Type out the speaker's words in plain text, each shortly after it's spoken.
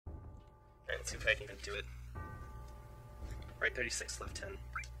see if I can even do it. Right 36, left 10.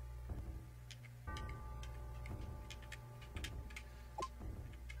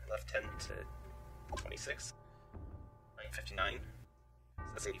 Left 10 to 26. Right 59. So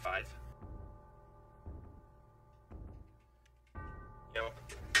that's 85. You know,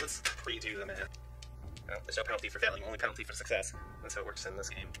 let's redo the math. No, there's no penalty for failing, only penalty for success. That's how it works in this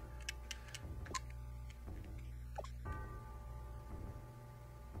game.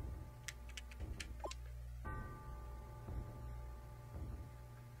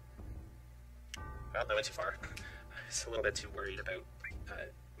 Well, I went too far. I was a little bit too worried about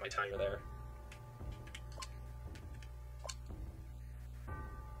my timer there.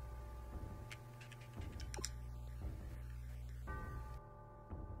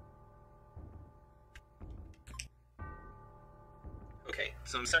 Okay,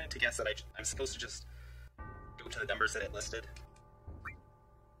 so I'm starting to guess that I'm supposed to just go to the numbers that it listed.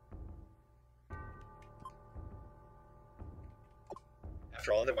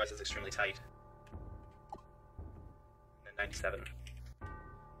 After all, otherwise it's extremely tight. And 97.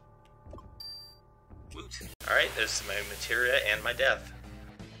 Woot. Alright, there's my materia and my death.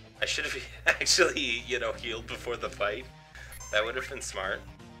 I should have actually, you know, healed before the fight. That would have been smart.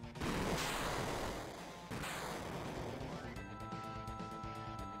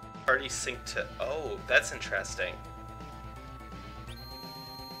 Party sync to... Oh, that's interesting.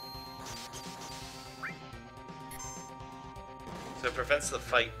 So it prevents the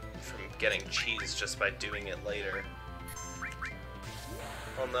fight from getting cheese just by doing it later.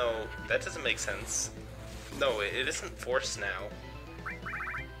 Well, no, that doesn't make sense. No, it isn't forced now.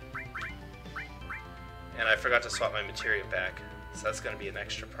 And I forgot to swap my materia back, so that's going to be an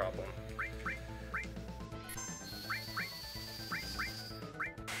extra problem.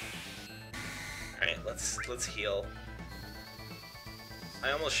 Alright, let's heal.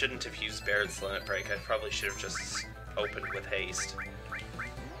 I almost shouldn't have used Baird's Limit Break. I probably should have just opened with haste.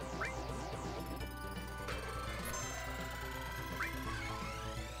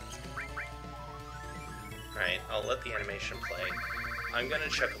 Alright, I'll let the animation play. I'm gonna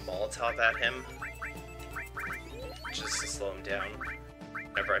chuck a Molotov at him, just to slow him down,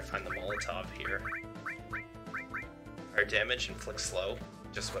 whenever I find the Molotov here. Our damage inflicts slow,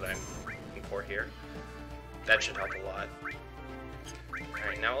 just what I'm looking for here. That should help a lot.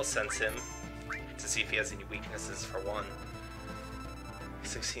 Alright, now I'll sense him, to see if he has any weaknesses for one.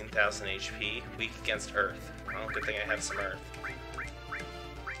 16,000 HP, weak against Earth. Well, good thing I have some Earth.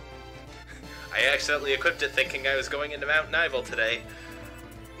 I accidentally equipped it thinking I was going into Mount Nival today.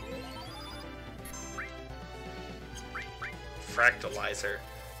 Fractalizer.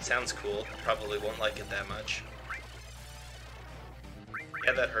 Sounds cool. Probably won't like it that much.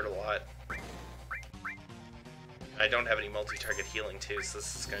 Yeah, that hurt a lot. I don't have any multi-target healing too, so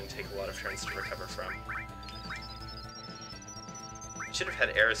this is going to take a lot of turns to recover from. I should have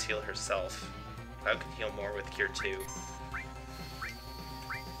had Eris heal herself. Cloud can heal more with Cure 2.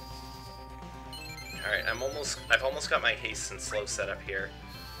 Alright, I've almost got my haste and slow set up here.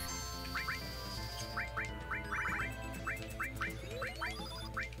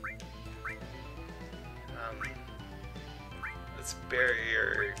 Let's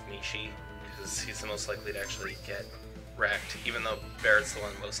barrier Nishi, because he's the most likely to actually get wrecked, even though Barrett's the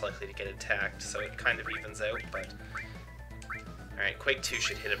one most likely to get attacked, so it kind of evens out, but... Alright, Quake 2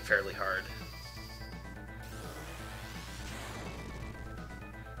 should hit him fairly hard.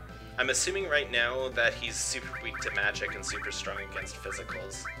 I'm assuming right now that he's super weak to magic and super strong against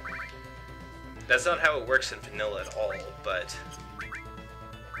physicals. That's not how it works in vanilla at all, but...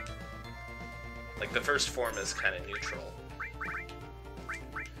 like, the first form is kind of neutral.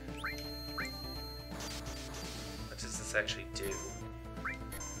 What does this actually do?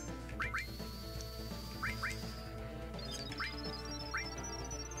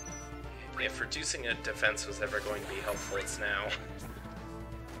 If reducing a defense was ever going to be helpful, it's now.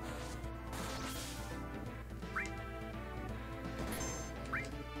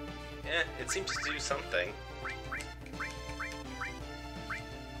 Eh, it seems to do something.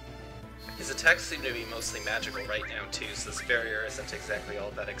 His attacks seem to be mostly magical right now too, so this barrier isn't exactly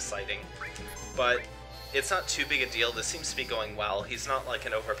all that exciting. But it's not too big a deal, this seems to be going well. He's not like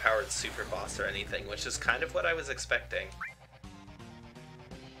an overpowered super boss or anything, which is kind of what I was expecting.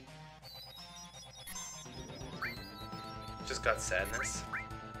 Just got sadness.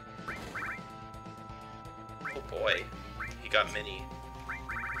 Oh boy, he got mini.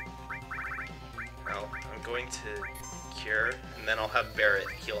 Well, I'm going to cure, and then I'll have Barrett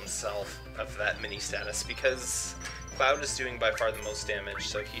heal himself of that mini status, because Cloud is doing by far the most damage,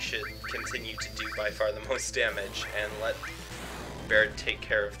 so he should continue to do by far the most damage, and let Barrett take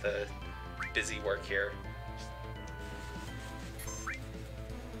care of the busy work here.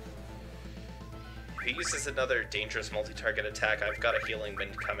 If he uses another dangerous multi-target attack, I've got a healing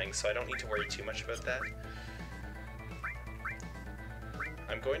wind coming, so I don't need to worry too much about that.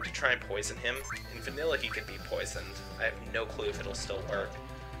 I'm going to try and poison him. In vanilla, he could be poisoned. I have no clue if it'll still work.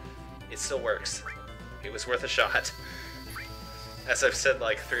 It still works. It was worth a shot. As I've said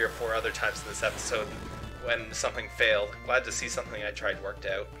like 3 or 4 other times in this episode, when something failed, glad to see something I tried worked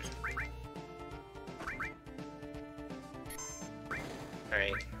out.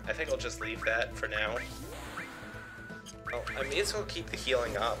 Alright, I think I'll just leave that for now. Well, I may as well keep the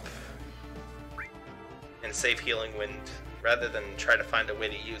healing up and save healing wind rather than try to find a way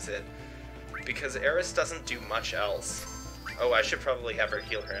to use it, because Eris doesn't do much else. Oh, I should probably have her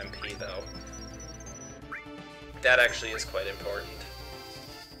heal her MP though. That actually is quite important.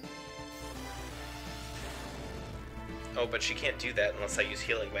 Oh, but she can't do that unless I use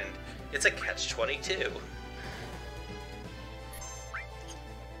Healing Wind. It's a catch-22.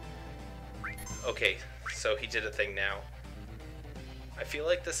 Okay, so he did a thing now. I feel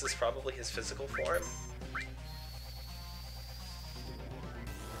like this is probably his physical form.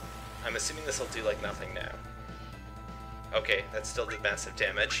 I'm assuming this will do like nothing now. Okay, that still did massive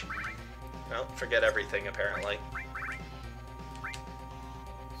damage. Well, forget everything apparently.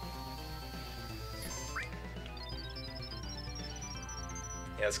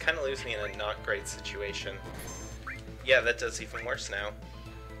 Yeah, this kind of leaves me in a not great situation. Yeah, that does even worse now.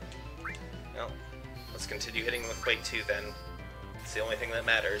 Well, let's continue hitting with Quake 2 then. It's the only thing that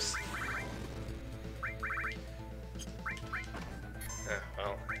matters.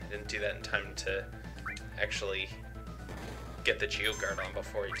 Well, I didn't do that in time to actually get the Geoguard on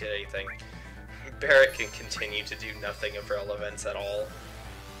before he did anything. Barrett can continue to do nothing of relevance at all.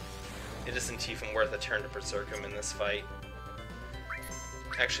 It isn't even worth a turn to berserk him in this fight.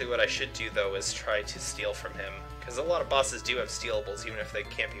 Actually, what I should do though is try to steal from him, because a lot of bosses do have stealables even if they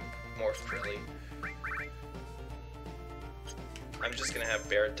can't be morphed really. I'm just gonna have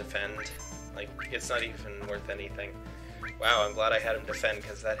Barrett defend. Like, it's not even worth anything. Wow, I'm glad I had him defend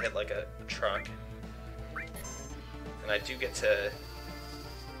because that hit like a truck. And I do get to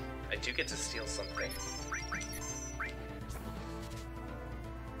steal something.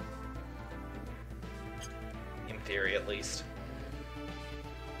 In theory, at least.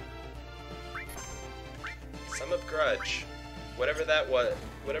 Sum of Grudge. Whatever that was,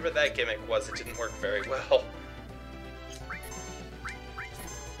 whatever that gimmick was, it didn't work very well.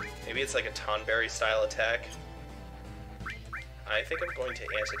 Maybe it's like a Tonberry style attack. I think I'm going to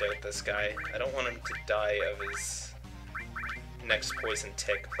antidote this guy. I don't want him to die of his next poison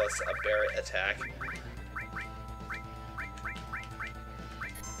tick plus a Barrett attack.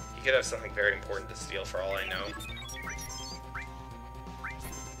 He could have something very important to steal for all I know.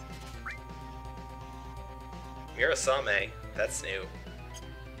 Mirasame, that's new.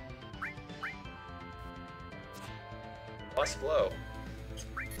 Lost Blow.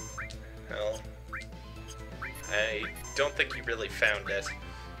 Well, I don't think he really found it.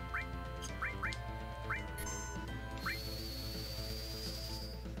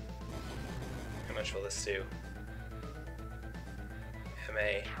 How much will this do?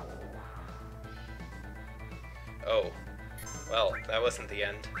 MA. Oh. Well, that wasn't the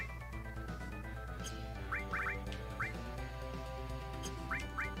end.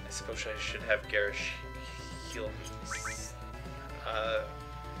 I suppose I should have Garish heal him.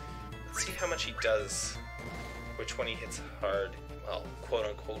 Let's see how much he does. Which one he hits hard. Well,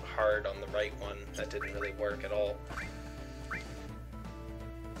 quote-unquote hard on the right one. That didn't really work at all.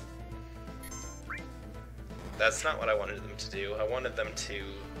 That's not what I wanted them to do. I wanted them to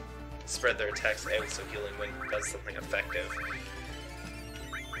spread their attacks out so Healing Wind does something effective.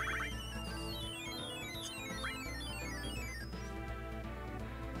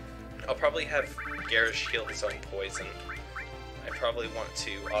 I'll probably have Garish heal his own poison. I probably want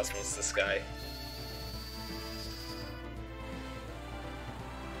to Osmos this guy.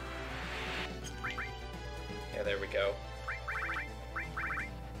 Yeah, there we go.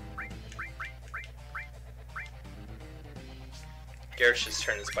 Garish's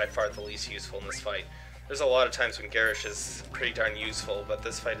turn is by far the least useful in this fight. There's a lot of times when Garish is pretty darn useful, but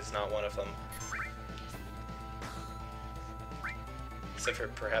this fight is not one of them. Except for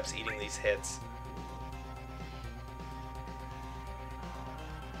perhaps eating these hits.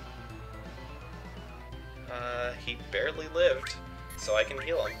 He barely lived, so I can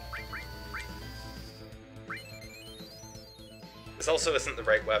heal him. This also isn't the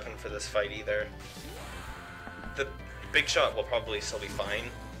right weapon for this fight either. The big shot will probably still be fine,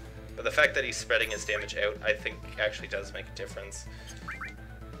 but the fact that he's spreading his damage out, I think, actually does make a difference.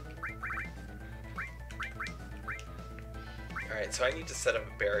 Alright, so I need to set up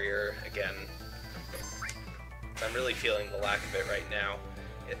a barrier again. I'm really feeling the lack of it right now.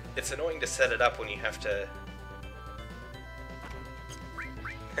 It's annoying to set it up when you have to...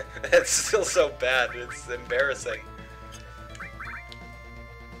 It's still so bad, it's embarrassing.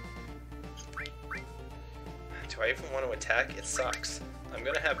 Do I even want to attack? It sucks. I'm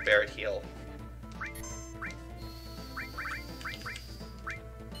gonna have Barret heal.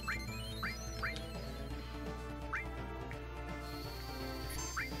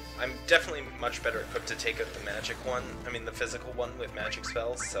 I'm definitely much better equipped to take out the magic one, the physical one with magic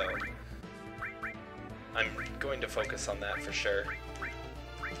spells, so I'm going to focus on that for sure.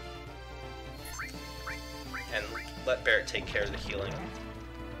 And let Barret take care of the healing.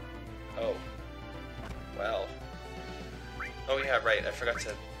 Oh. Well. Oh yeah, right, I forgot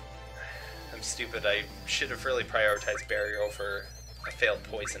to... I'm stupid, I should have really prioritized barrier over a failed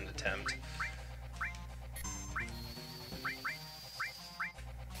poisoned attempt.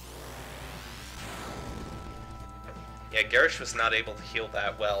 Yeah, Garish was not able to heal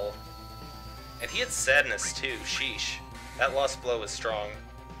that well. And he had sadness too, sheesh. That lost blow was strong.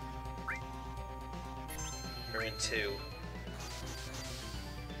 We're in 2.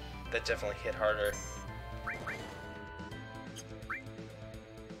 That definitely hit harder.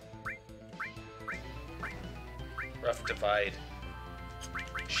 Rough divide.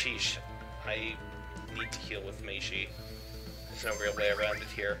 Sheesh. I need to heal with Meishi. There's no real way around it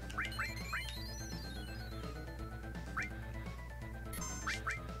here.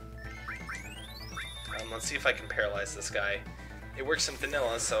 Let's see if I can paralyze this guy. It works in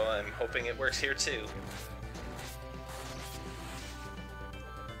vanilla, so I'm hoping it works here too.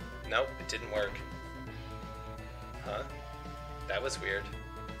 Nope, it didn't work. Huh? That was weird.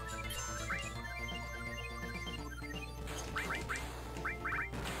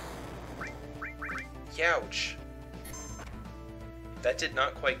 Youch! That did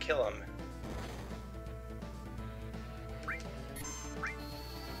not quite kill him.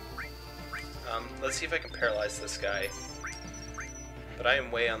 Let's see if I can paralyze this guy. But I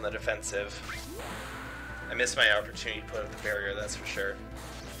am way on the defensive. I missed my opportunity to put up the barrier, that's for sure.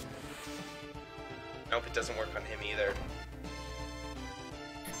 Nope, it doesn't work on him either.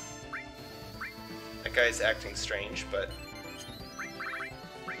 That guy's acting strange, but...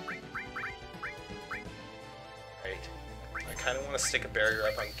 Right. I kind of want to stick a barrier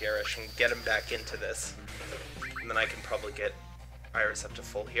up on Garish and get him back into this. And then I can probably get Iris up to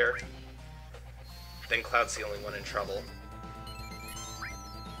full here. Then Cloud's the only one in trouble.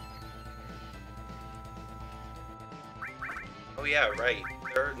 Oh yeah, right.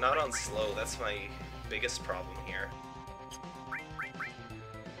 They're not on slow, that's my biggest problem here.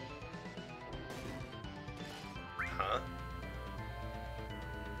 Huh?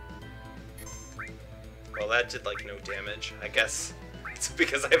 Well, that did like no damage. I guess it's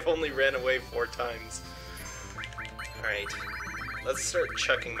because I've only ran away 4 times. Alright. Let's start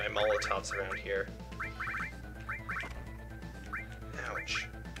chucking my Molotovs around here. Ouch.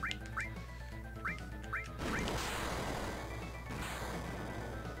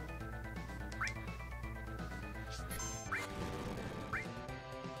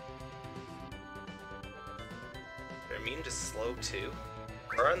 They're immune to slow too?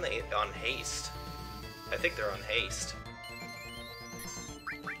 Or are they on haste? I think they're on haste.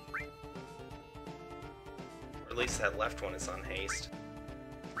 Or at least that left one is on haste.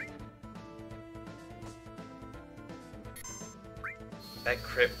 That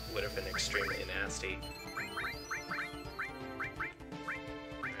crit would have been extremely nasty.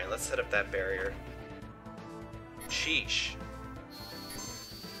 Alright, let's set up that barrier. Sheesh.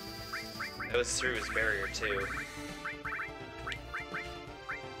 That was through his barrier too.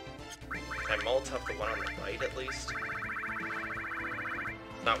 Can I Molotov the one on the right at least?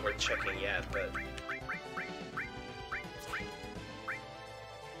 Not worth checking yet, but...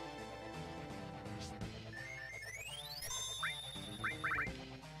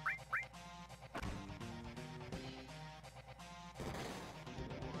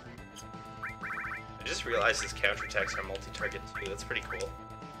 I just realized his counterattacks are multi-target too, that's pretty cool.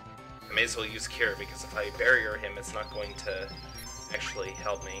 I may as well use Cure, because if I barrier him, it's not going to actually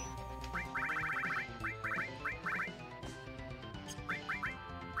help me.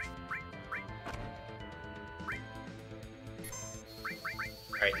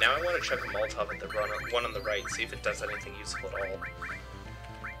 Alright, now I want to chuck a Molotov at the one on the right, see if it does anything useful at all.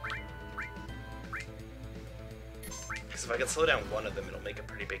 Because if I can slow down one of them, it'll make a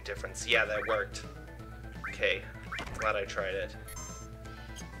pretty big difference. Yeah, that worked. Okay, glad I tried it.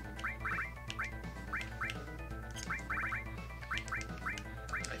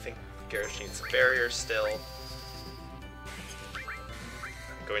 I think Garish needs a barrier still.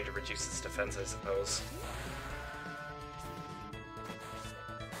 going to reduce its defense, I suppose.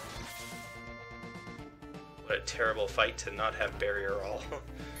 What a terrible fight to not have barrier all.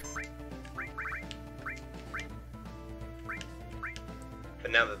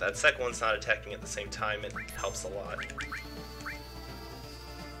 But now that that second one's not attacking at the same time, it helps a lot.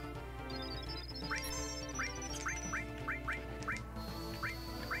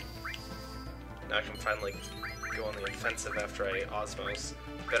 Now I can finally go on the offensive after I Osmos.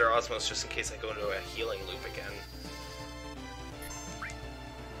 Better Osmos just in case I go into a healing loop again.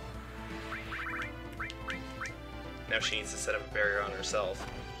 Now she needs to set up a barrier on herself.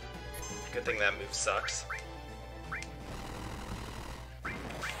 Good thing that move sucks.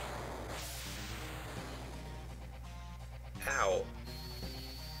 Ow.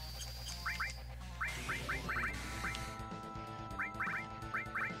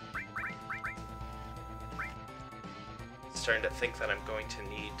 Starting to think that I'm going to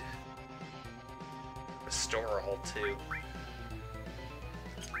need Restore All too.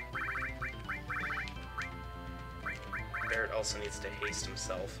 Barrett also needs to haste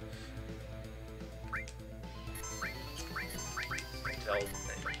himself. I'll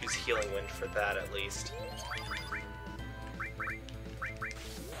use Healing Wind for that at least.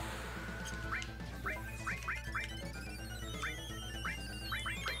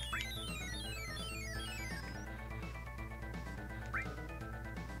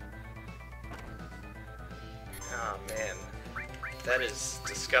 Oh man, that is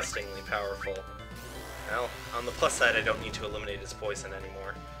disgustingly powerful. Well, on the plus side, I don't need to eliminate his poison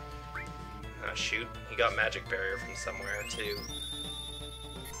anymore. Ah, shoot, he got Magic Barrier from somewhere too.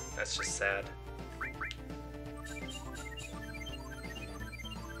 That's just sad.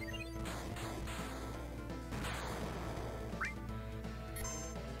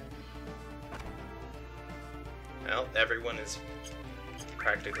 Well, everyone is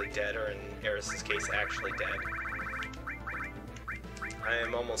practically dead, or in Eris's case, actually dead. I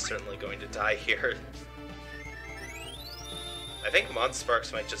am almost certainly going to die here. I think Mod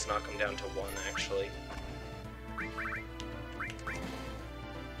Sparks might just knock him down to 1, actually.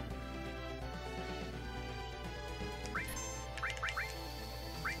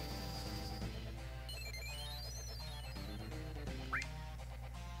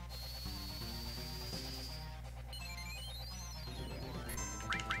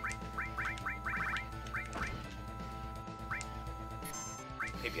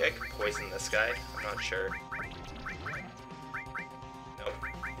 Maybe I could poison this guy, I'm not sure. Nope,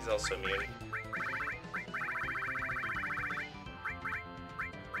 he's also immune.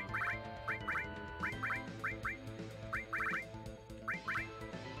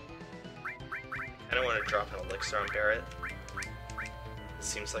 I don't want to drop an elixir on Barrett. This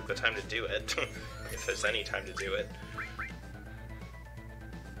seems like the time to do it, if there's any time to do it.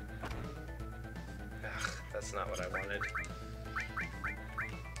 Ugh, that's not what I wanted.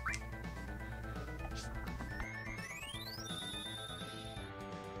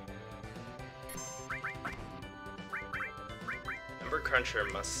 Cruncher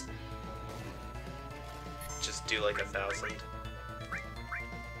must just do like 1,000.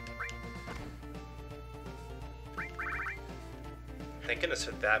 Thank goodness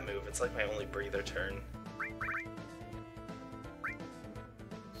with that move, it's like my only breather turn.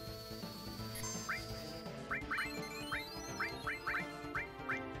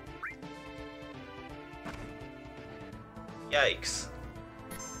 Yikes.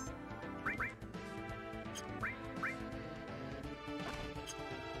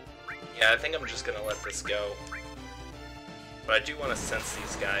 Yeah, I think I'm just gonna let this go. But I do want to sense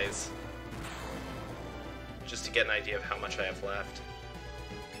these guys, just to get an idea of how much I have left.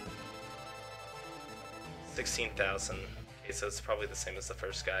 16,000. Okay, so it's probably the same as the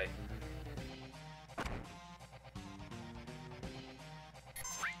first guy.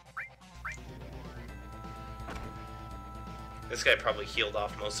 This guy probably healed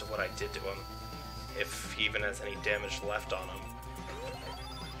off most of what I did to him, if he even has any damage left on him.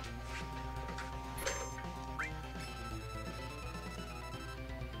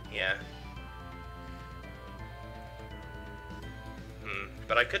 Yeah.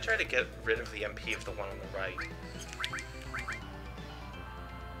 But I could try to get rid of the MP of the one on the right.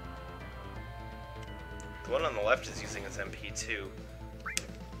 The one on the left is using his MP too.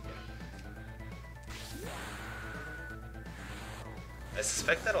 I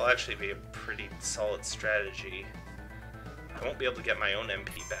suspect that'll actually be a pretty solid strategy. I won't be able to get my own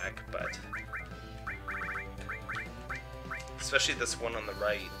MP back, but... especially this one on the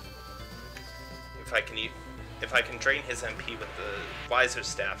right. If I can drain his MP with the Wiser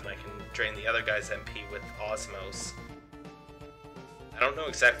Staff, and I can drain the other guy's MP with Osmos, don't know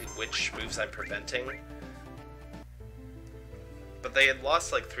exactly which moves I'm preventing, but they had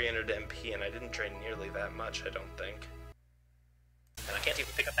lost like 300 MP, and I didn't drain nearly that much, I don't think. And I can't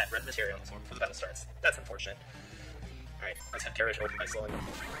even pick up that red material before the battle starts. That's unfortunate. Alright, let's have Garish open by slowing.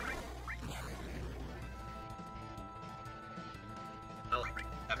 I'll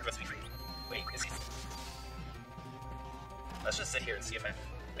have the recipe for you. Wait, is he... Let's just sit here and see if I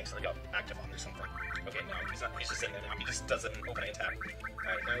actually got active on or something. Okay, no, he's not. He's just sitting there now. He just does an opening attack.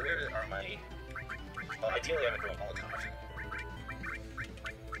 Alright, now where are my... Well, ideally I would throw a Molotov.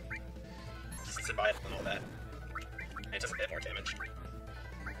 Just to survive and all that. And it does a bit more damage.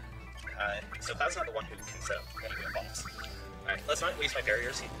 So Cloud's not the one who can set up any of the bombs. Alright, let's not waste my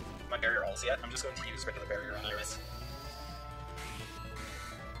barriers. My barrier alls yet. I'm just going to use regular barrier on Iris.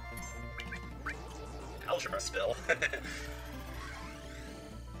 Algebra spill.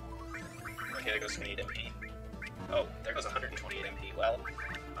 Okay, there goes 28 MP. Oh, there goes 128 MP. Well,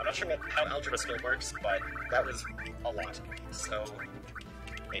 I'm not sure how algebra spill works, but that was a lot. So,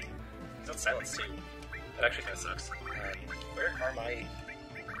 wait, he's on silence too. That actually kind of sucks. Where are my...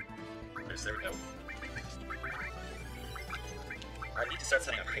 There we go. I need to start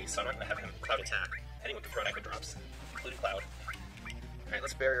setting up haste, so I'm not going to have him Cloud attack. Anyone can throw Echo Drops, including Cloud. Alright,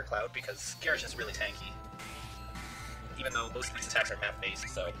 let's barrier Cloud, because Garish is really tanky. Even though most of these attacks are map-based,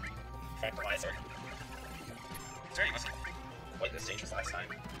 so... Fractalizer. He wasn't quite this dangerous last time.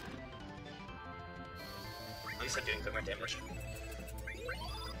 At least I'm doing good more damage.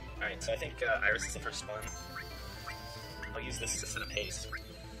 Alright, so I think Iris is the first one. I'll use this to set up haste.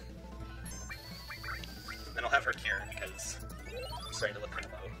 Then I'll have her cure, because I'm starting to look kind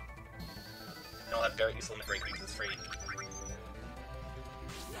of low. And I'll have Barret use Limit Break because it's free.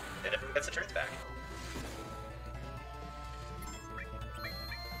 And everyone gets the turns back.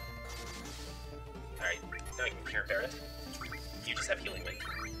 Alright, now I can cure Barret. You just have Healing Wing.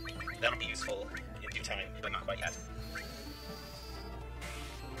 That'll be useful in due time, but not quite yet.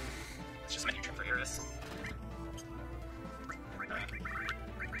 It's just my new trim for Iris.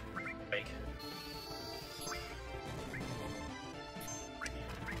 Fake.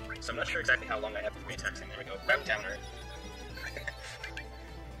 So I'm not sure exactly how long I have with re-attacking. There we go. Route downer.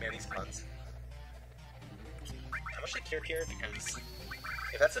 Man, these puns. How much should I cure here? Because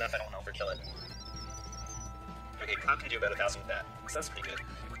if that's enough, I don't overkill it. Okay, Cloud can do about 1,000 with that, so that's pretty good.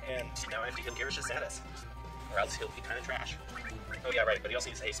 And now I have to heal Garish's status, or else he'll be kind of trash. Oh yeah, right, but he also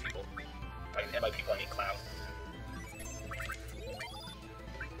needs to haste people. And by people, I mean Cloud.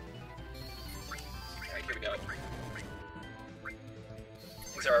 Alright, here we go.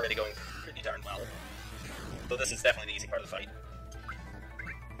 Things are already going pretty darn well. Though this is definitely the easy part of the fight.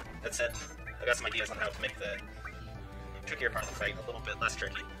 That said, I got some ideas on how to make the trickier part of the fight a little bit less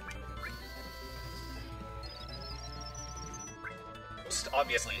tricky. Most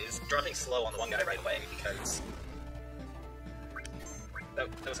obviously is dropping slow on the one guy right away, because that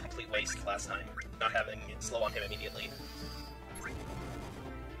was a complete waste last time, not having it slow on him immediately.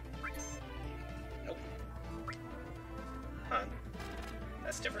 Nope. Huh.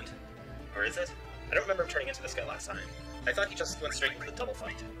 That's different. Or is it? I don't remember him turning into this guy last time. I thought he just went straight into the double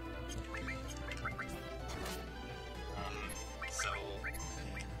fight. So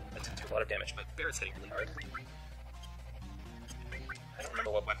that didn't do a lot of damage, but Barret's hitting really hard. I don't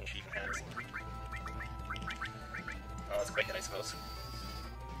remember what weapon she even has. Oh, that's quite hit, I suppose.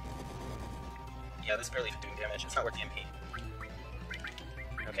 Yeah, this barely doing damage. It's not worth the MP.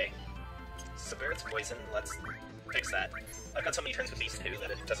 Okay. So Barret's poison, let's fix that. I've got so many turns with these two that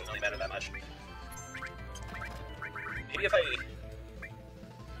it doesn't really matter that much. Maybe if I...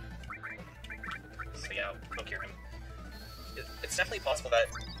 So yeah, I'll cure him. It's definitely possible that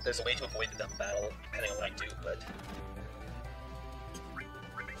there's a way to avoid the double battle, depending on what I do, but...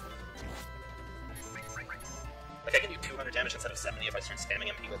 Like, I can do 200 damage instead of 70 if I start spamming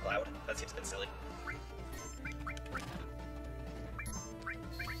MP with Cloud. That seems a bit silly.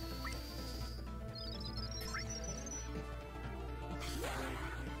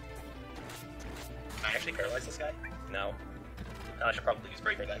 Can I actually paralyze this guy? No. I should probably use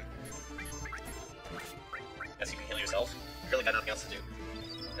Breaker then. Guess you can heal yourself. Really got nothing else to do.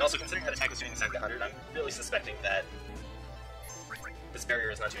 And also, considering that attack was doing exactly 100, I'm really suspecting that this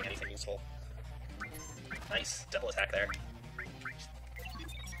barrier is not doing anything useful. Nice, double attack there.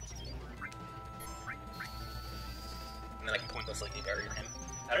 And then I can pointlessly barrier him.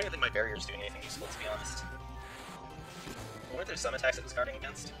 I don't even think my barrier is doing anything useful, to be honest. Weren't there some attacks it was guarding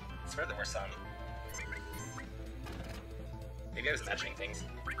against? I swear there were some. Maybe I was imagining things.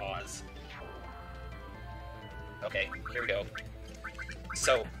 Pause. Okay, here we go.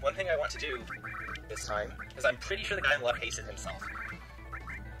 So, one thing I want to do this time is I'm pretty sure the guy on the left hasted himself.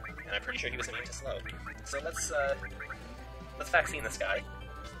 and I'm pretty sure he was immune to slow. So let's vaccine this guy,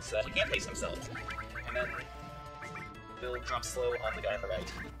 so that he can't pace himself. And then we'll drop slow on the guy on the right,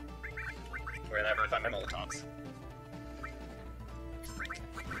 wherever I find my Molotovs.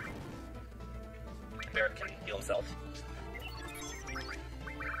 Barrett can heal himself.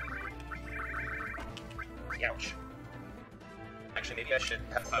 Ouch. Actually, maybe I should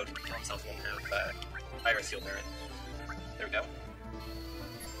have Cloud kill himself and have Iris heal Barrett. There we go.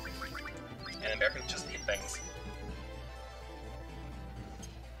 And then Barrett can just hit things.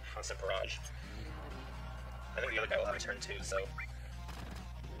 Constant barrage. I think the other guy will have a turn too, so...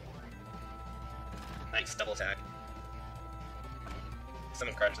 Nice, double attack.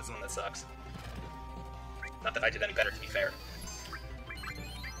 Summon Crunch is the one that sucks. Not that I did any better, to be fair.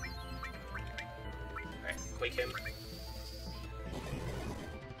 Alright, Quake him.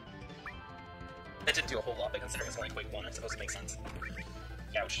 That didn't do a whole lot, but considering it's only Quake 1, it's supposed to make sense.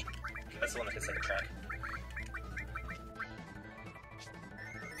 Ouch. Okay, that's the one that hits like a track.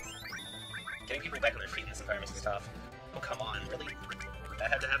 Getting people back on their feet in this environment is tough. Oh, come on, really?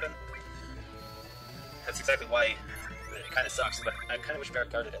 That had to happen? That's exactly why it kind of sucks, but I kind of wish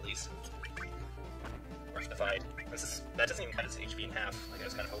Barrett guarded at least. Or if defied. That doesn't even cut his HP in half, like I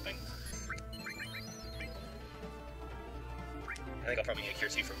was kind of hoping. I think I'll probably get a Cure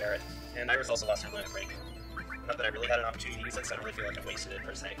 2 from Barrett. And Iris also lost her Limit Break. Not that I really had an opportunity to use it, so I don't really feel like I wasted it,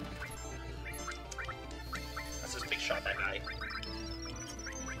 per se. Let's just big shot that guy.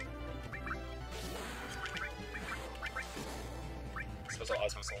 I suppose I'll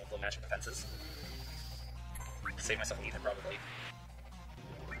always want some little magic defenses. Save myself an ether, probably.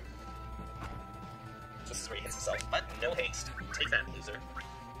 This is where he hits himself. But no haste. Take that, loser.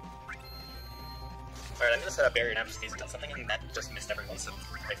 Alright, I'm gonna set up barrier now just in case it does something, and that just missed everyone, so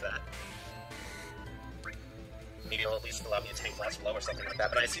break that. Maybe it'll at least allow me to tank blast blow or something like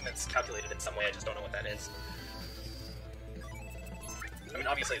that, but I assume it's calculated in some way, I just don't know what that is. I mean,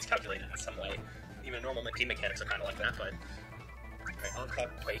 obviously it's calculated in some way. Even normal team mechanics are kind of like that, but... Alright, I'll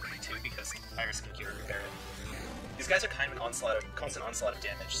clock Quake too, because Iris can cure and repair it. These guys are kind of an constant onslaught of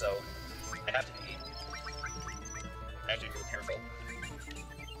damage, so I have to be really careful.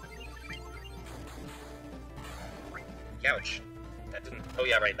 Ouch. That didn't... Oh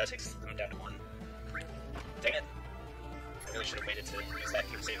yeah, right, that takes them down to 1. Dang it. I really should have waited to use that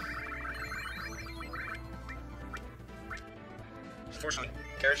Cure 2. Unfortunately,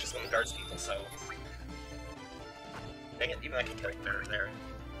 Garrett's just one that guards people, so... Dang it, even I can kill Barrett there.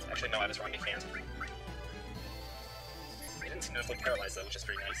 Actually, no, I was wrong, I can't. He didn't seem to inflict paralyzed though, which is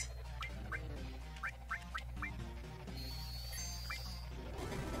pretty nice.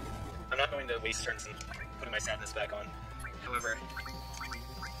 I'm not going to waste turns and putting my sadness back on. However,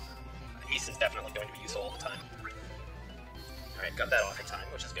 Ace is definitely going to be useful all the time. Alright, got that off in time,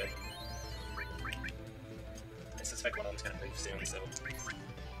 which is good. I suspect one of them's going to move soon, so...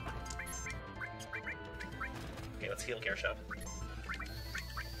 Okay, let's heal Garshub.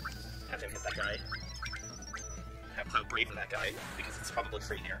 Have him hit that guy. Have Cloud Brave that guy, because it's probably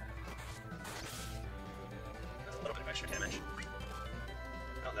free here. That's a little bit of extra damage.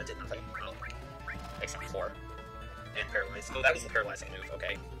 Oh, that did nothing. Oh. Except 4. And paralyze. Oh, that was the paralyzing move,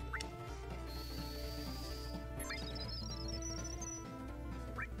 okay.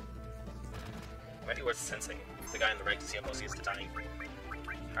 Might be worth sensing the guy on the right to see how close he is to dying.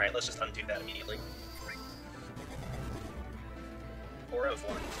 Alright, let's just undo that immediately. 4 out of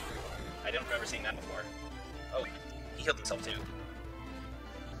 1. I don't remember seeing that before. Oh, he healed himself too.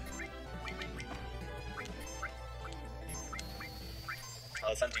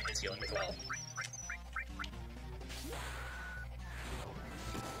 Let's undo his healing as well.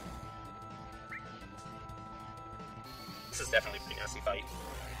 This is definitely a pretty nasty fight.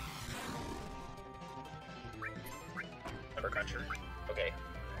 Number Cruncher. Okay,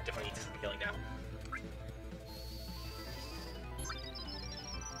 definitely needs some healing now.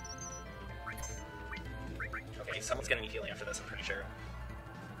 Okay, someone's gonna need healing after this, I'm pretty sure.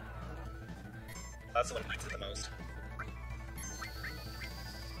 That's the one who needs it the most.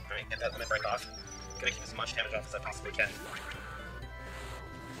 Alright, get that limit break off. Gonna keep as much damage off as I possibly can.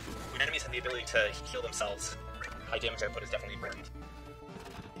 When enemies have the ability to heal themselves, high damage output is definitely important.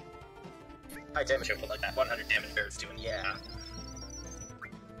 High damage output like that 100 damage Barrett's doing, yeah.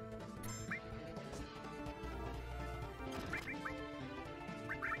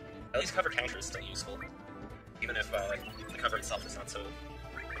 At least cover counter is still useful. Even if the cover itself is not so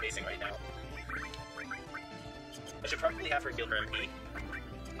amazing right now. I should probably have her heal her MP.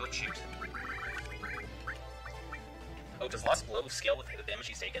 Oh shoot. Oh, does Lost Blow scale with the damage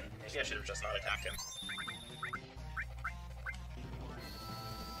he's taken? Maybe I should have just not attacked him.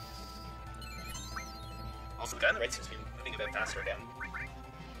 Also, the guy on the right seems to be moving a bit faster again.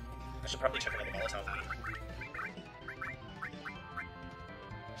 I should probably check another Molotov out.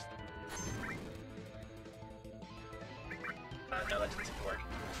 No, that didn't seem to work.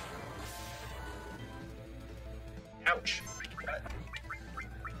 Ouch! What?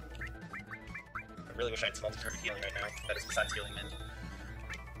 I really wish I had some multi-target healing right now. That is besides healing men.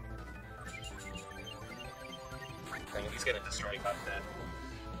 Dang, he's getting destroyed by that.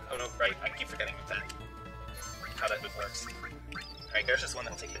 Oh no, right, I keep forgetting that. How that move works. Alright, there's just one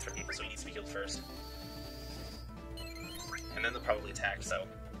that'll take hits from people, so he needs to be healed first. And then they'll probably attack, so...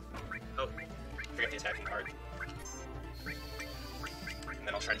 Oh, forget the attacking part. And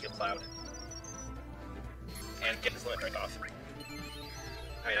then I'll try to heal Cloud. And get his limit break off.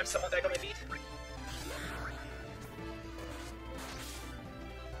 Alright, I'm somewhat back on my feet.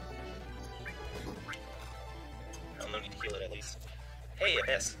 Well, no need to heal it at least. Hey, a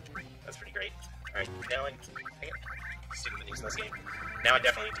miss. That's pretty great. Alright, now I... Stupid menus in this game. Now I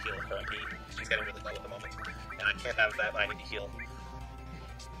definitely need to heal her MP. She's getting really low at the moment. And I can't have that, I need to heal.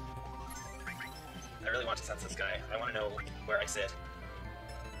 I really want to sense this guy. I want to know where I sit.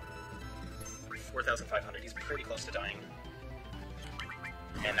 4,500, he's pretty close to dying.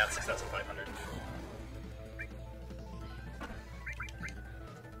 And now 6,500.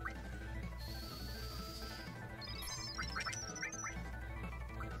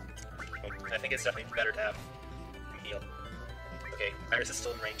 I think it's definitely better to have him heal. Okay, Iris is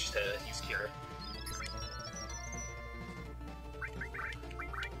still in range to use Cure.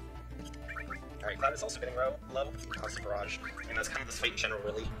 Alright, Cloud is also getting low, constant barrage. And that's kind of this fight in general,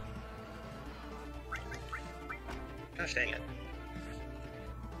 really. Gosh dang it.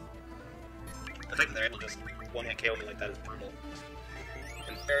 The fact that they're able to just one-hit KO me like that is brutal.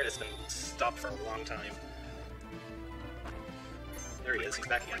 And Barret has been stopped for a long time. There he is, he's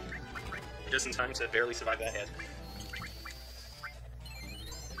back again. Just in time to barely survive that hit.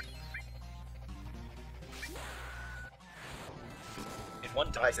 If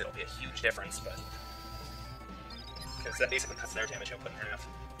one dies, it'll be a huge difference, but... because that basically cuts their damage output in half.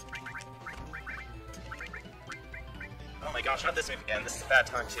 Oh my gosh, not this move again. This is a bad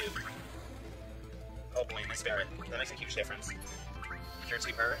time, too. Oh boy, my Barret. That makes a huge difference. Cure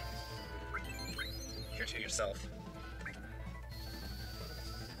to her. Cure to yourself.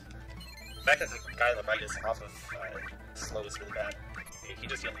 The fact that the guy on the right is off of slow is really bad. He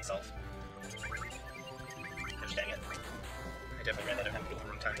just healed himself. Gosh dang it. I definitely ran out of him for a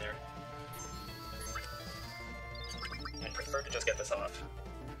long time there. I'd prefer to just get this off.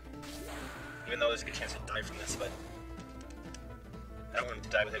 Even though there's a good chance he'll die from this, but... I don't want him to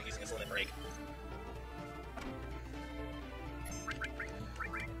die without using his limit break.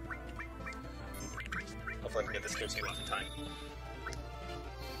 Hopefully I can get this cure off in time.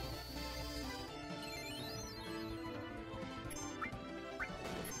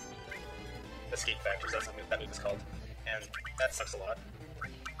 Escape factors, that's what that move is called. And that sucks a lot.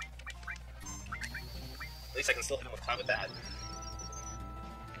 At least I can still hit him with Cloud with that.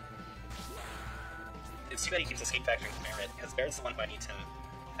 It's too bad he keeps escape factoring to Barret, because Barret's the one who I need to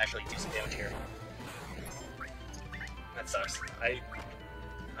actually do some damage here. That sucks.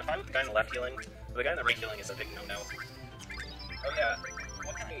 I'm fine with the guy on the left healing, but the guy on the right healing is a big no-no. Oh yeah,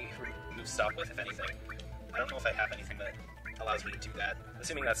 what can I remove stop with, if anything? I don't know if I have anything that allows me to do that.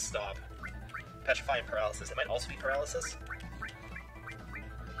 Assuming that's stop. Petrify and paralysis. It might also be paralysis.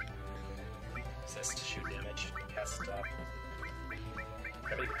 Assist, shoot damage, cast stop.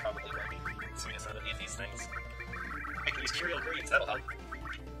 I mean, probably won't be. Assuming it's not any of these things. I can use Curial Greens, that'll help.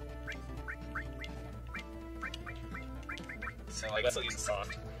 So I guess I'll use the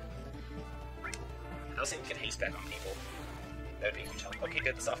soft. I also think we can haste back on people. That would be a huge help. Okay,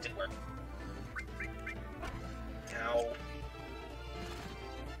 good, the soft did work. Now...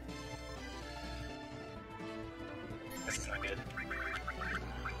 this is not good.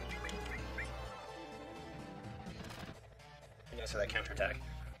 I'm gonna start that counterattack.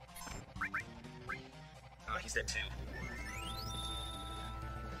 Oh, he's dead too.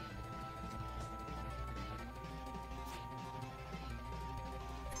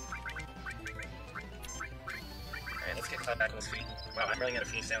 Alright, let's get Cloud back on his feet. Wow, I'm running out of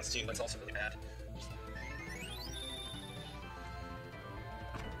Phoenix Downs too, that's also really bad.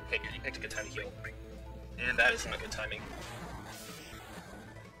 Okay, good, you picked a good time to heal. And that is not good timing.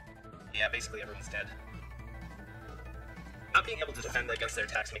 Yeah, basically everyone's dead. Not being able to defend against their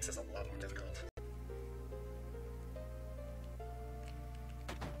attacks makes this a lot more difficult.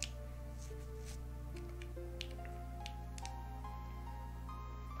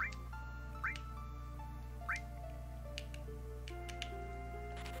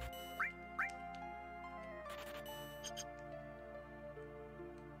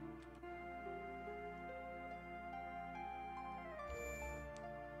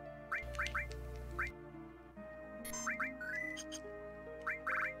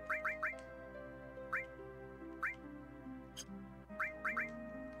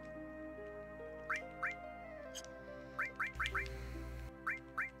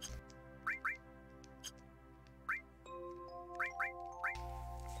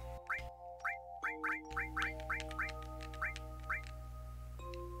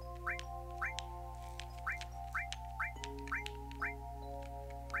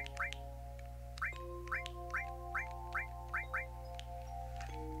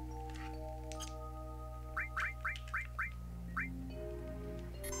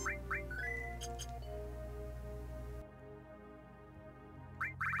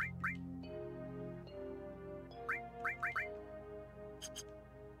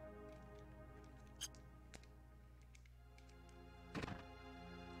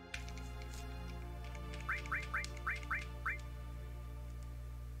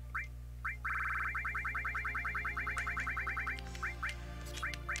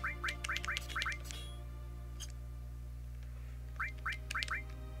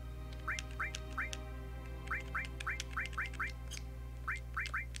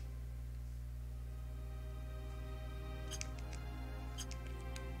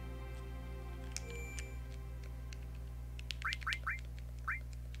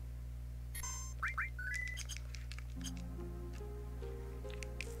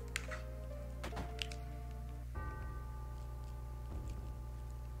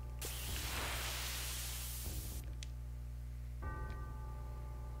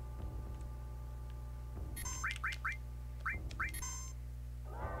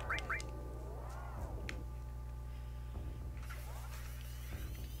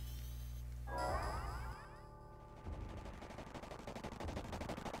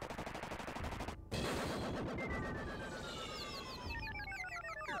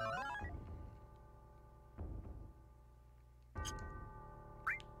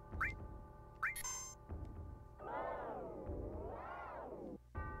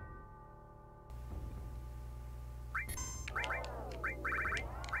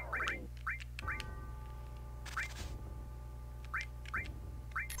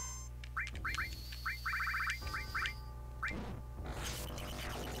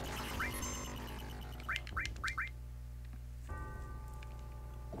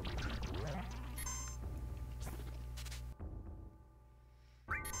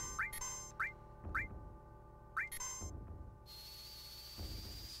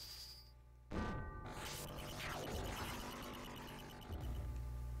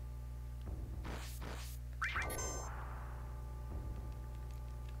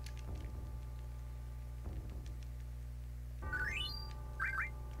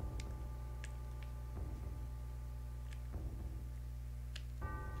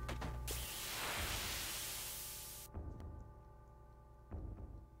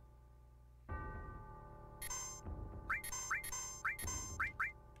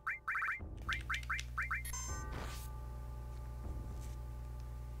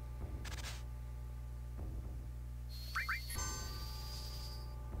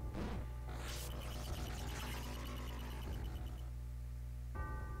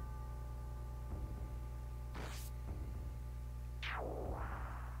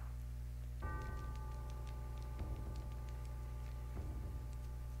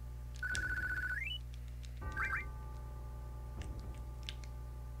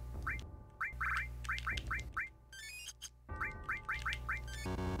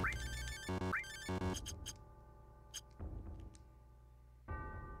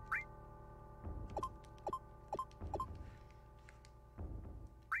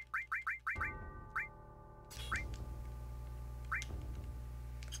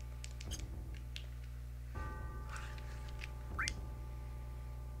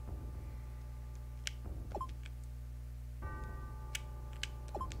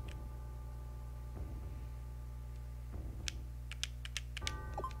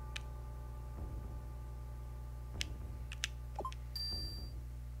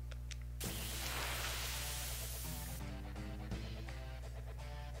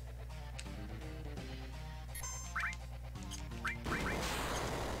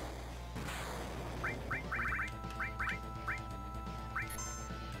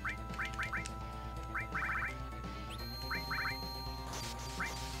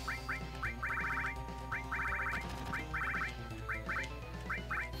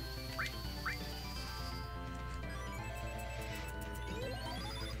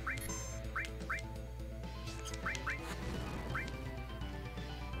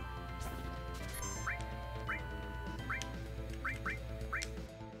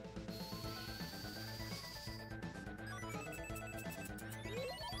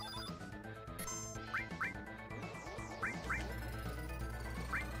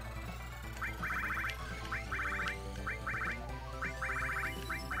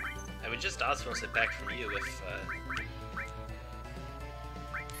 would just osmos it back from you if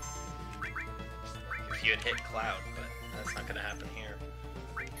you had hit Cloud, but that's not gonna happen here.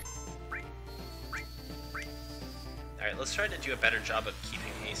 Alright, let's try to do a better job of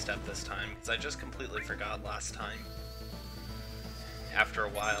keeping haste up this time, because I just completely forgot last time. After a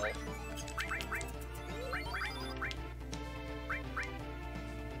while.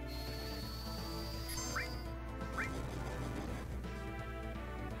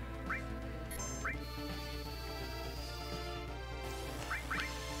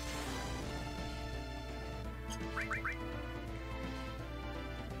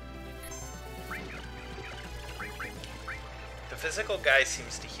 The physical guy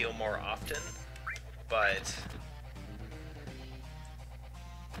seems to heal more often, but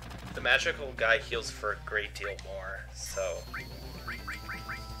the magical guy heals for a great deal more, so...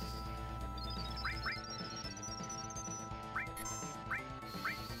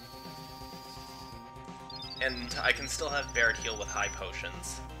 And I can still have Barret heal with high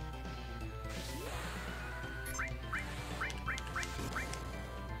potions.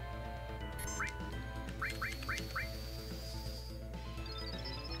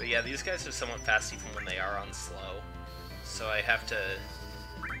 But yeah, these guys are somewhat fast even when they are on slow, so I have to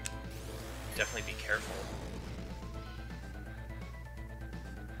definitely be careful.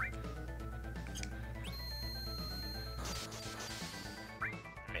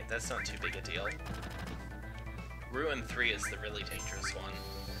 Alright, that's not too big a deal. Ruin 3 is the really dangerous one.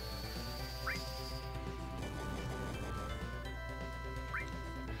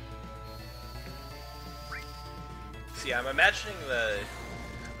 So yeah, I'm imagining the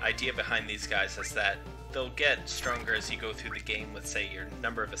idea behind these guys is that they'll get stronger as you go through the game with, say, your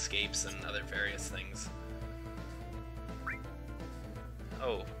number of escapes and other various things.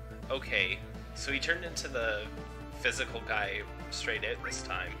 Oh, okay. So he turned into the physical guy straight out this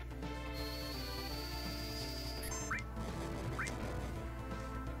time.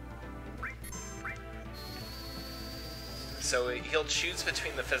 So he'll choose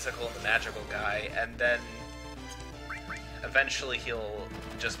between the physical and the magical guy, and then eventually he'll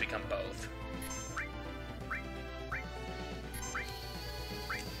just become both.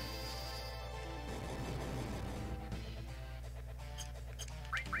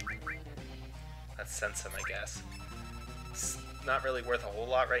 Let's sense him, I guess. It's not really worth a whole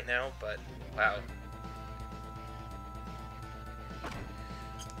lot right now, but wow.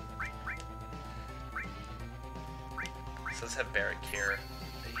 So let's have Barrack here.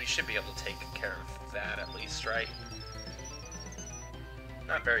 He should be able to take care of that at least, right?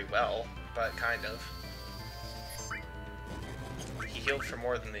 Not very well, but kind of. He healed for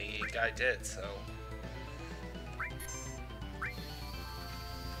more than the guy did, so...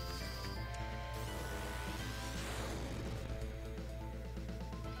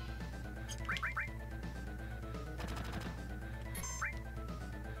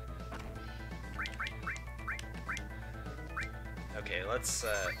 Okay, let's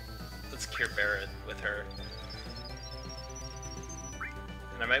cure Barret with her.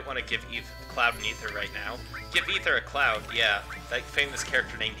 And I might want to give Cloud an Ether right now. Give Ether a Cloud, yeah. That famous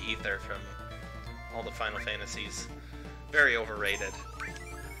character named Ether from all the Final Fantasies. Very overrated.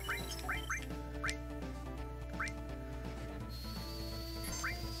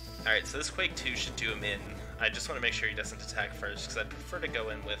 Alright, so this Quake 2 should do him in. I just want to make sure he doesn't attack first, because I'd prefer to go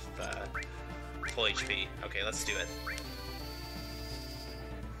in with full HP. Okay, let's do it.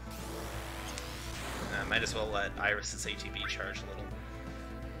 Might as well let Iris's ATB charge a little.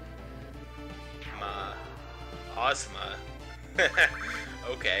 Ozma.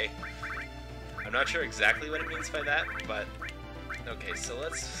 Okay. I'm not sure exactly what it means by that, but... Okay, so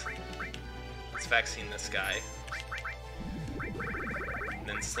let's vaccine this guy. And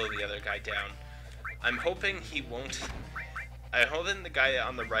then slow the other guy down. I'm hoping he won't... I'm hoping the guy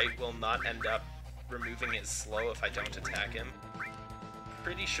on the right will not end up removing his slow if I don't attack him.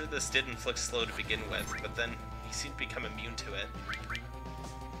 Pretty sure this did inflict slow to begin with, but then he seemed to become immune to it.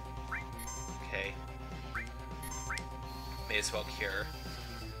 Okay. May as well cure.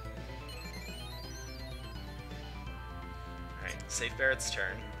 Alright, save Barrett's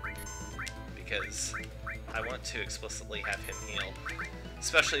turn, because I want to explicitly have him heal.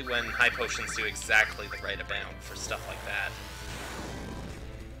 Especially when high potions do exactly the right amount for stuff like that.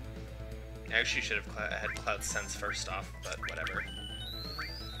 I actually should have had Cloud Sense first off, but whatever.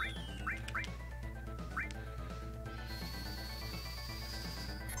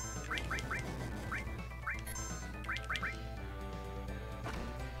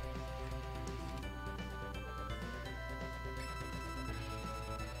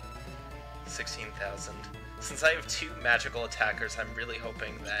 Since I have two magical attackers, I'm really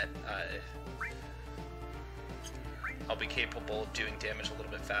hoping that I'll be capable of doing damage a little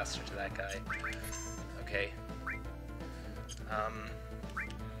bit faster to that guy. Okay. I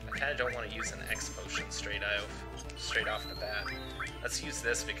kind of don't want to use an X potion straight off the bat. Let's use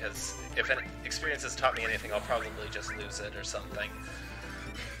this because if an experience has taught me anything, I'll probably just lose it or something.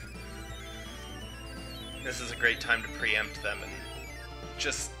 This is a great time to preempt them and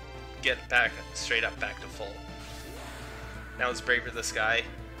just get back, straight up back to full. Now let's Braver this guy.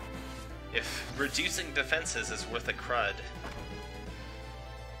 If reducing defenses is worth a crud,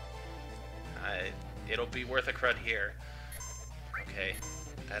 it'll be worth a crud here. Okay,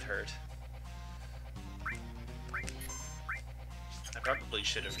 that hurt. I probably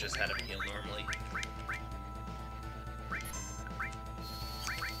should have just had him heal normally.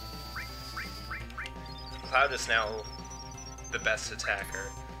 Cloud is now the best attacker.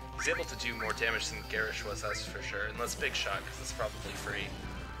 He's able to do more damage than Garish was, that's for sure. Unless Big Shot, because it's probably free.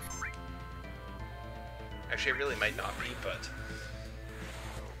 Actually, it really might not be, but...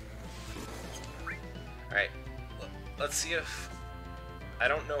 Alright, let's see if... I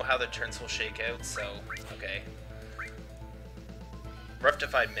don't know how the turns will shake out, so... Okay.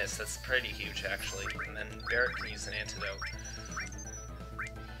 Rectified Miss, that's pretty huge, actually. And then Barret can use an antidote.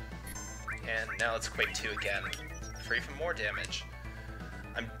 And now let's Quake 2 again. For even more damage.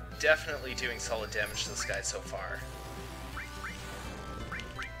 I'm definitely doing solid damage to this guy so far.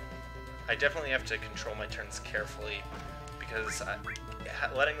 I definitely have to control my turns carefully, because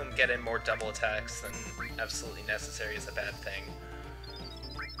letting them get in more double attacks than absolutely necessary is a bad thing.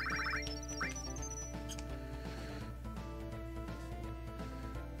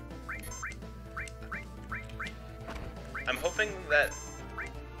 I'm hoping that...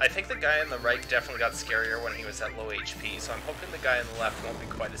 I think the guy on the right definitely got scarier when he was at low HP, so I'm hoping the guy on the left won't be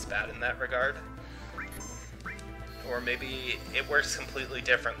quite as bad in that regard. Or maybe it works completely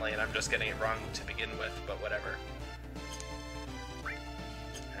differently and I'm just getting it wrong to begin with, but whatever.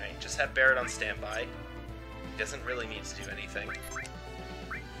 Alright, just have Barret on standby. He doesn't really need to do anything.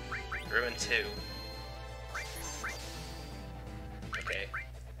 Ruin 2. Okay.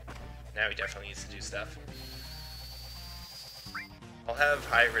 Now he definitely needs to do stuff. I'll have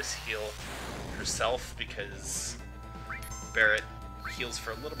Iris heal herself because Barret heals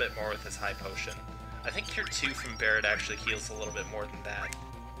for a little bit more with his high potion. I think tier 2 from Barret actually heals a little bit more than that,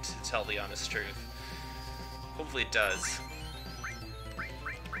 to tell the honest truth. Hopefully it does.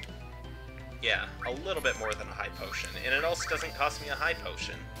 Yeah, a little bit more than a high potion, and it also doesn't cost me a high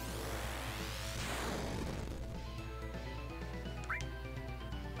potion.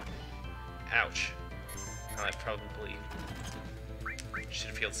 Ouch. Well, I probably should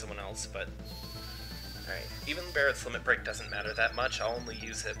have healed someone else, but... Alright, even Barret's limit break doesn't matter that much, I'll only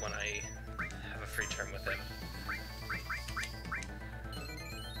use it when I have a free turn with him.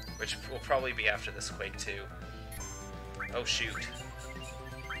 Which will probably be after this Quake too. Oh shoot.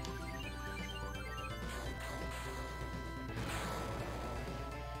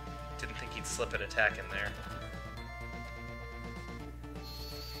 Didn't think he'd slip an attack in there.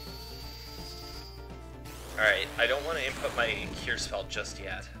 Alright, I don't want to input my Cure spell just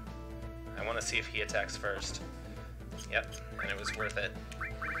yet. I want to see if he attacks first. Yep, and it was worth it.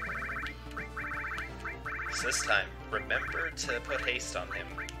 So this time, remember to put haste on him.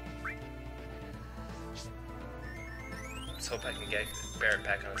 Let's hope I can get Barret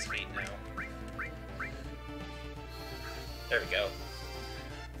back on his feet now. There we go.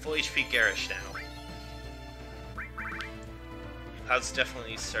 Full HP Garish now. Cloud's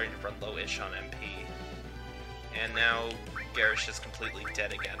definitely starting to run low-ish on MP. And now Garish is completely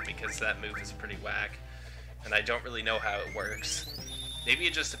dead again because that move is pretty whack. And I don't really know how it works. Maybe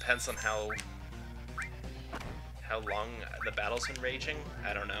it just depends on how long the battle's been raging?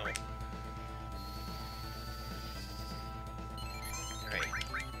 I don't know. Alright.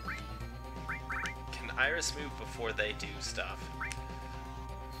 Can Iris move before they do stuff?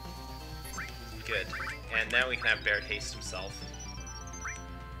 Good. And now we can have Barret haste himself.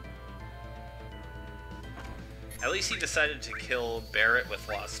 At least he decided to kill Barret with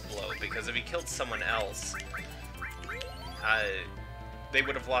Lost Blow, because if he killed someone else, they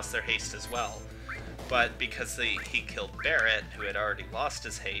would have lost their haste as well. But because he killed Barret, who had already lost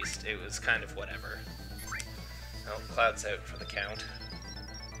his haste, it was kind of whatever. Well, Cloud's out for the count.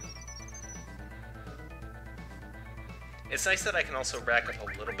 It's nice that I can also rack up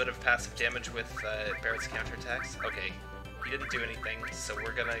a little bit of passive damage with Barret's counterattacks. Okay, he didn't do anything, so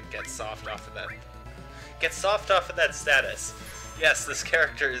we're gonna get soft off of that. Get soft off of that status. Yes, this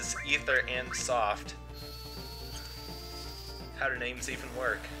character is ether and soft. How do names even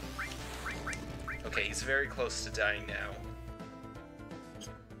work? Okay, he's very close to dying now.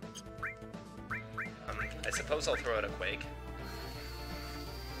 I suppose I'll throw out a Quake.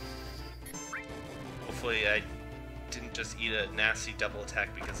 Hopefully I didn't just eat a nasty double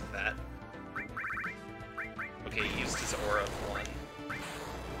attack because of that. Okay, he used his Aura of 1.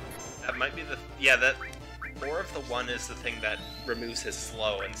 That might be the... yeah, that... Aura of the 1 is the thing that removes his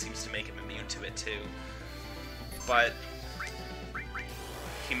slow and seems to make him immune to it too. But...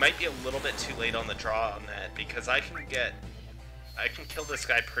 he might be a little bit too late on the draw on that, because I can kill this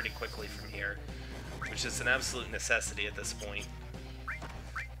guy pretty quickly from here, which is an absolute necessity at this point.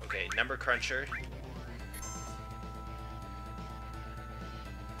 Okay, Number Cruncher.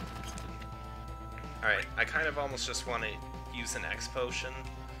 Alright, I kind of almost just want to use an X potion,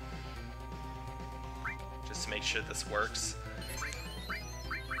 just to make sure this works,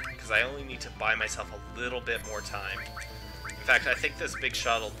 because I only need to buy myself a little bit more time. In fact, I think this big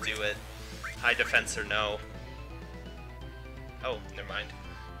shot will do it. High defense or no. Oh, never mind.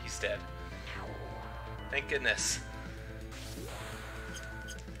 He's dead. Thank goodness.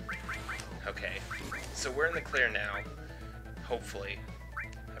 Okay, so we're in the clear now. Hopefully.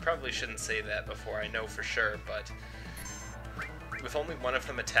 I probably shouldn't say that before I know for sure, but with only one of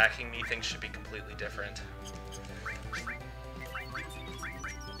them attacking me, things should be completely different.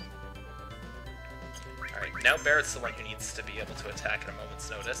 Alright, now Barret's the one who needs to be able to attack at a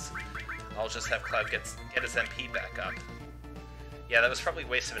moment's notice. I'll just have Cloud get his MP back up. Yeah, that was probably a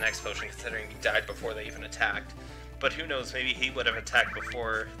waste of an X potion considering he died before they even attacked. But who knows, maybe he would have attacked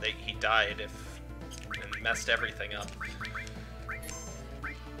before he died and messed everything up.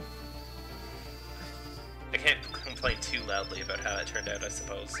 I can't complain too loudly about how it turned out, I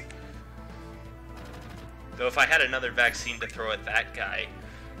suppose. Though if I had another vaccine to throw at that guy,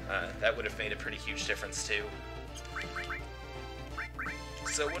 that would have made a pretty huge difference too.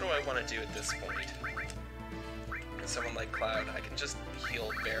 So what do I want to do at this point? Someone like Cloud, I can just heal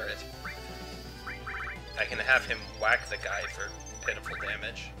Barret. I can have him whack the guy for pitiful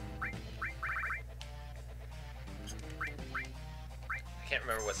damage. I can't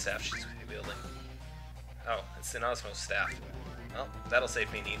remember what staff she's wielding. Oh, it's an Osmo staff. Well, that'll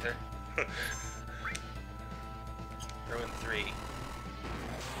save me neither. Ruin 3.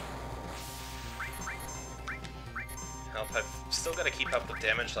 Help, I've still got to keep up with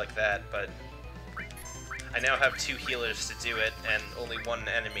damage like that, but I now have 2 healers to do it, and only 1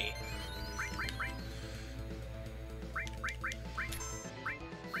 enemy.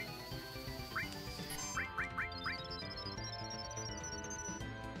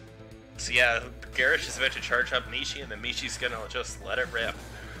 So yeah, Garish is about to charge up Michi, and then Michi's gonna just let it rip.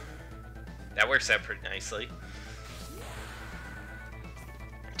 That works out pretty nicely.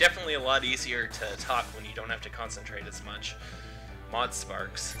 Definitely a lot easier to talk when you don't have to concentrate as much. Mod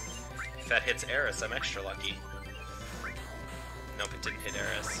Sparks. If that hits Eris, I'm extra lucky. Nope, it didn't hit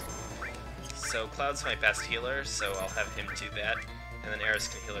Eris. So Cloud's my best healer, so I'll have him do that. And then Eris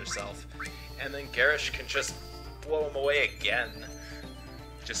can heal herself. And then Garish can just blow him away again.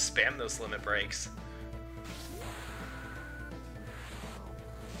 Just spam those limit breaks.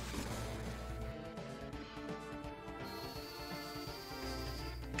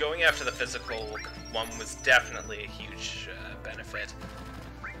 Going after the physical one was definitely a huge benefit.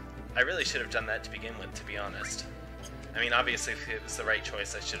 I really should have done that to begin with, to be honest. I mean, obviously, if it was the right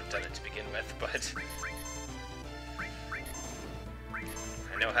choice, I should have done it to begin with, but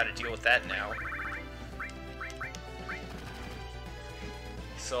I know how to deal with that now.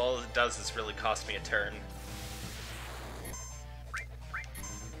 So all it does is really cost me a turn.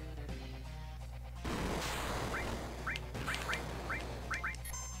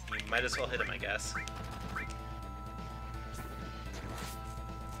 You might as well hit him, I guess.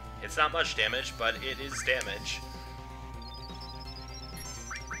 It's not much damage, but it is damage.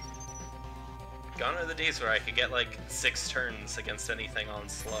 Gone are the days where I could get like 6 turns against anything on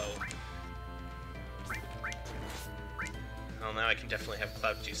slow. Well, now I can definitely have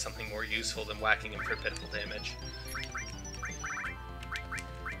Cloud do something more useful than whacking him for pitiful damage.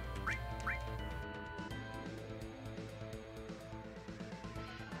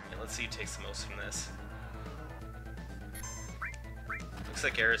 Okay, let's see who takes the most from this. Looks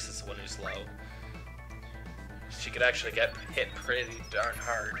like Eris is the one who's low. She could actually get hit pretty darn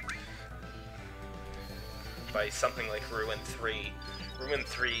hard by something like Ruin 3. Ruin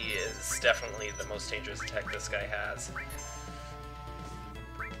 3 is definitely the most dangerous attack this guy has.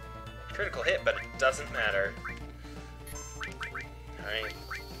 Critical hit, but it doesn't matter. Alright.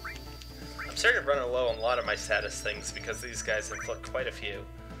 I'm starting to run low on a lot of my status things because these guys inflict quite a few.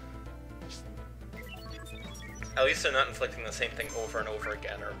 At least they're not inflicting the same thing over and over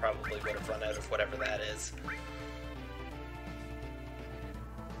again, or probably would have run out of whatever that is.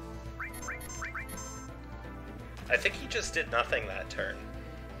 I think he just did nothing that turn.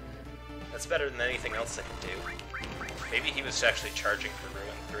 That's better than anything else I can do. Maybe he was actually charging for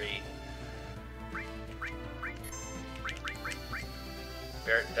Ruin 3.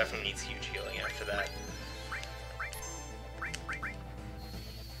 Barret definitely needs huge healing after that.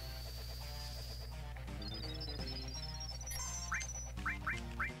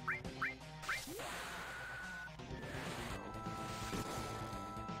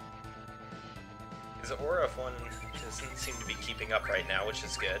 His aura of 1 doesn't seem to be keeping up right now, which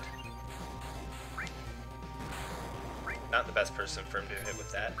is good. Not the best person for him to hit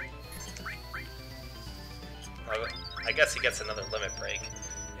with that. I guess he gets another limit break.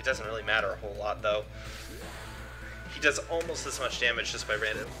 It doesn't really matter a whole lot, though. He does almost as much damage just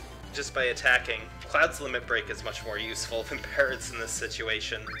by attacking. Cloud's limit break is much more useful than Barret's in this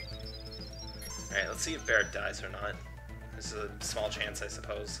situation. Alright, let's see if Barret dies or not. There's a small chance, I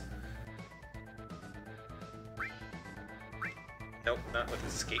suppose. Nope, not with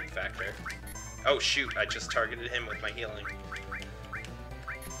his escape factor. Oh shoot, I just targeted him with my healing.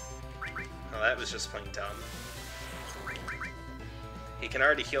 Oh, that was just plain dumb. He can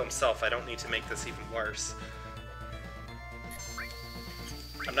already heal himself, I don't need to make this even worse.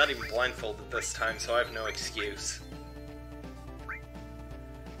 I'm not even blindfolded this time, so I have no excuse.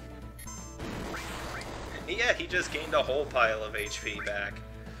 Yeah, he just gained a whole pile of HP back.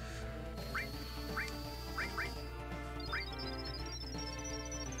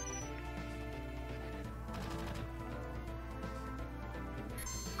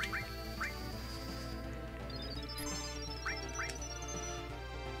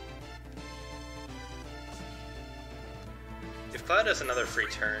 If Cloud has another free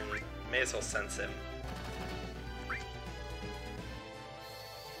turn, may as well sense him.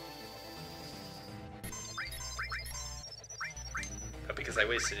 But because I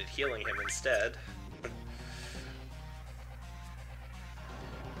wasted it healing him instead...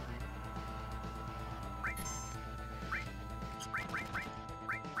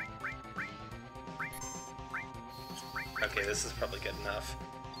 Okay, this is probably good enough.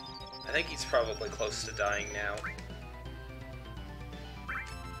 I think he's probably close to dying now.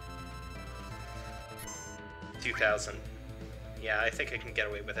 $2,000. Yeah, I think I can get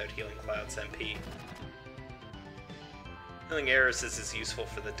away without healing Cloud's MP. Healing Errors is as useful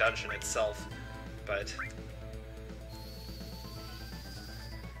for the dungeon itself, but...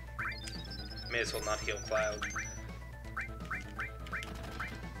 may as well not heal Cloud.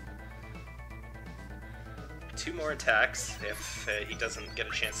 Two more attacks if he doesn't get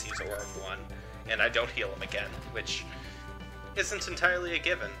a chance to use Aura of 1, and I don't heal him again, which isn't entirely a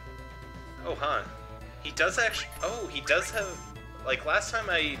given. Oh, huh. He does actually... oh, he does have... like, last time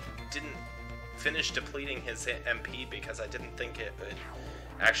I didn't finish depleting his MP because I didn't think it would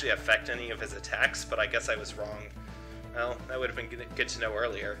actually affect any of his attacks, but I guess I was wrong. Well, that would have been good to know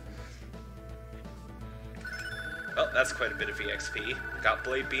earlier. Well, that's quite a bit of EXP. Got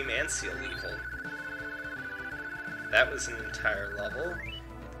Blade Beam and Seal Evil. That was an entire level,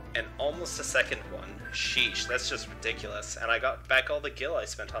 and almost a second one. Sheesh, that's just ridiculous. And I got back all the gil I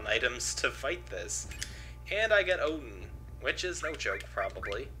spent on items to fight this. And I get Odin, which is no joke,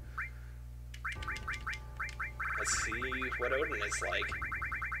 probably. Let's see what Odin is like.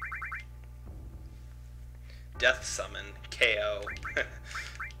 Death Summon, KO.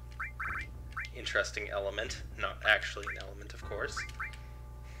 Interesting element. Not actually an element, of course.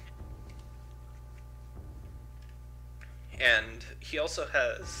 And he also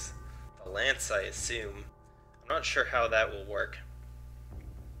has the lance, I assume. I'm not sure how that will work.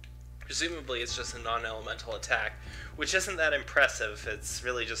 Presumably it's just a non-elemental attack, which isn't that impressive. It's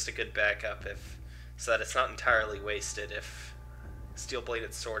really just a good backup so that it's not entirely wasted if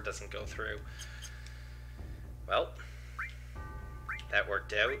Steel-Bladed Sword doesn't go through. Well, that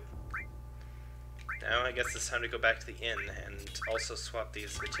worked out. Now I guess it's time to go back to the inn and also swap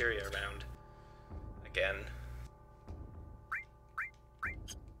these materia around again.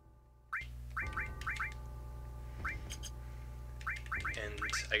 And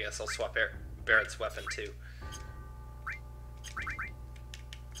I guess I'll swap Barrett's weapon too.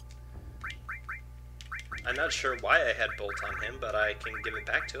 I'm not sure why I had Bolt on him, but I can give it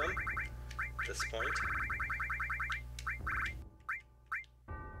back to him at this point.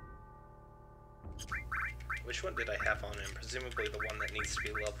 Which one did I have on him? Presumably the one that needs to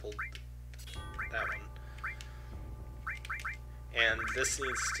be leveled. That one. And this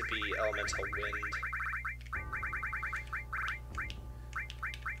needs to be Elemental Wind.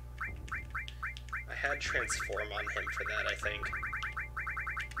 I had Transform on him for that, I think.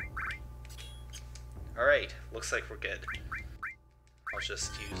 Alright, looks like we're good. I'll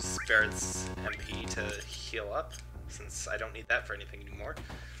just use Barrett's MP to heal up, since I don't need that for anything anymore.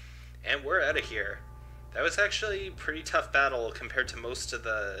 And we're out of here. That was actually a pretty tough battle compared to most of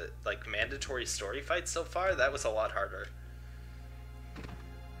the mandatory story fights so far. That was a lot harder.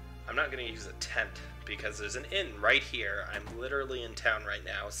 I'm not going to use a tent because there's an inn right here. I'm literally in town right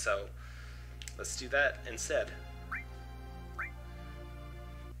now, so let's do that instead.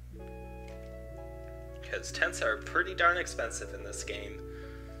 Because tents are pretty darn expensive in this game.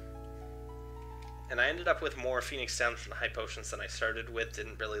 And I ended up with more Phoenix Down from the high potions than I started with.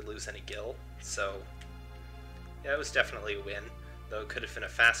 Didn't really lose any gil, so yeah, it was definitely a win. Though it could have been a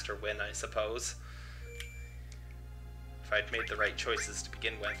faster win, I suppose, if I'd made the right choices to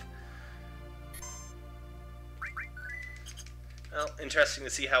begin with. Well, interesting to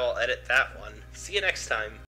see how I'll edit that one. See you next time.